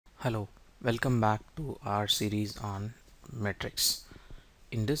Hello, welcome back to our series on matrix.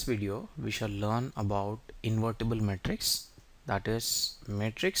 In this video, we shall learn about invertible matrix, that is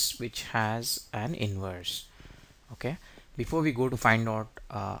matrix which has an inverse. Okay, before we go to find out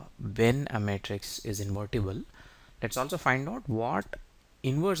when a matrix is invertible, let's also find out what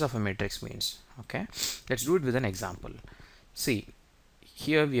inverse of a matrix means. Okay, let's do it with an example. See,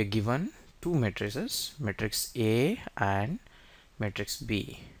 here we are given two matrices, matrix A and matrix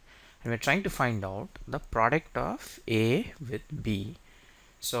B, and we're trying to find out the product of A with B.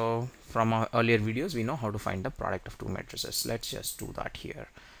 So from our earlier videos we know how to find the product of two matrices. Let's just do that here,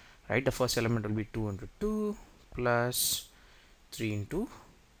 right? The first element will be 2 into 2 plus 3 into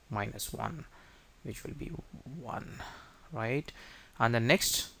minus 1, which will be 1, right? And the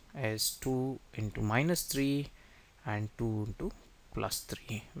next is 2 into minus 3 and 2 into plus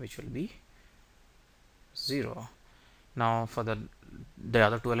 3, which will be 0. Now for the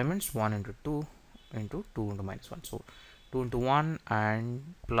other two elements, 1 into 2 into 2 into minus 1, so 2 into 1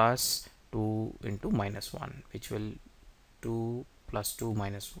 and plus 2 into minus 1, which will 2 plus 2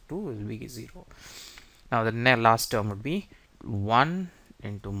 minus 2 will be 0. Now the last term would be 1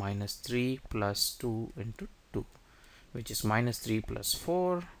 into minus 3 plus 2 into 2, which is minus 3 plus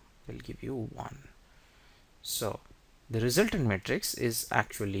 4 will give you 1. So the resultant matrix is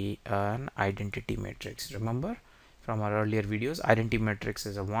actually an identity matrix. Remember from our earlier videos, identity matrix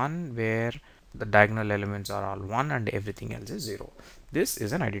is a one where the diagonal elements are all 1 and everything else is 0. This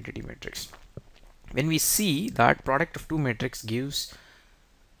is an identity matrix. When we see that product of two matrix gives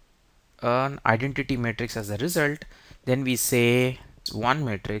an identity matrix as a result, then we say one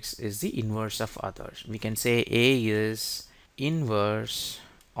matrix is the inverse of others. We can say A is inverse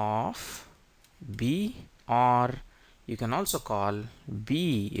of B, or you can also call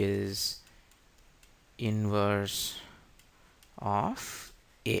B is inverse of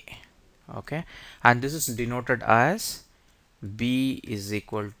A. Okay, and this is denoted as B is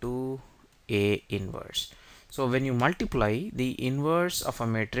equal to A inverse. So when you multiply the inverse of a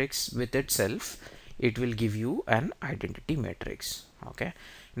matrix with itself, it will give you an identity matrix. Okay,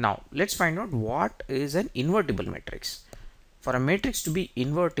 now let's find out what is an invertible matrix. For a matrix to be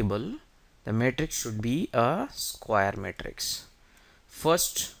invertible, the matrix should be a square matrix.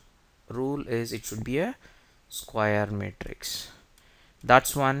 First rule is it should be a square matrix.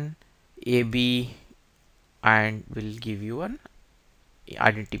 That's one AB, and will give you an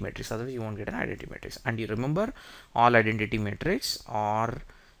identity matrix, otherwise you won't get an identity matrix. And you remember, all identity matrix are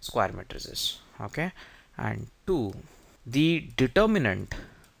square matrices. Okay, and 2, the determinant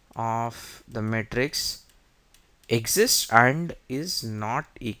of the matrix exists and is not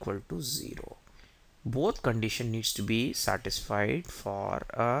equal to 0. Both condition needs to be satisfied for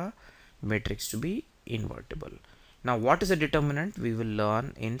a matrix to be invertible. Now what is a determinant we will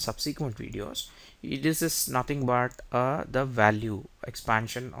learn in subsequent videos. This is nothing but the value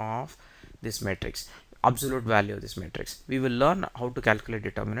expansion of this matrix, absolute value of this matrix. We will learn how to calculate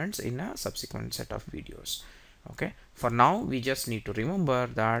determinants in a subsequent set of videos. Okay, for now we just need to remember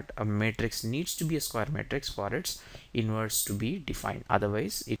that a matrix needs to be a square matrix for its inverse to be defined,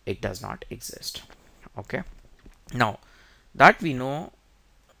 otherwise it does not exist. Okay, now that we know,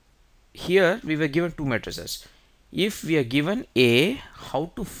 here we were given two matrices. If we are given A,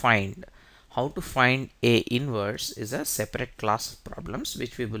 how to find A inverse is a separate class of problems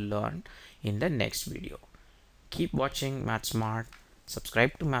which we will learn in the next video. Keep watching MathSmart.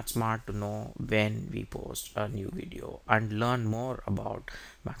 Subscribe to MathSmart to know when we post a new video and learn more about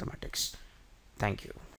mathematics. Thank you.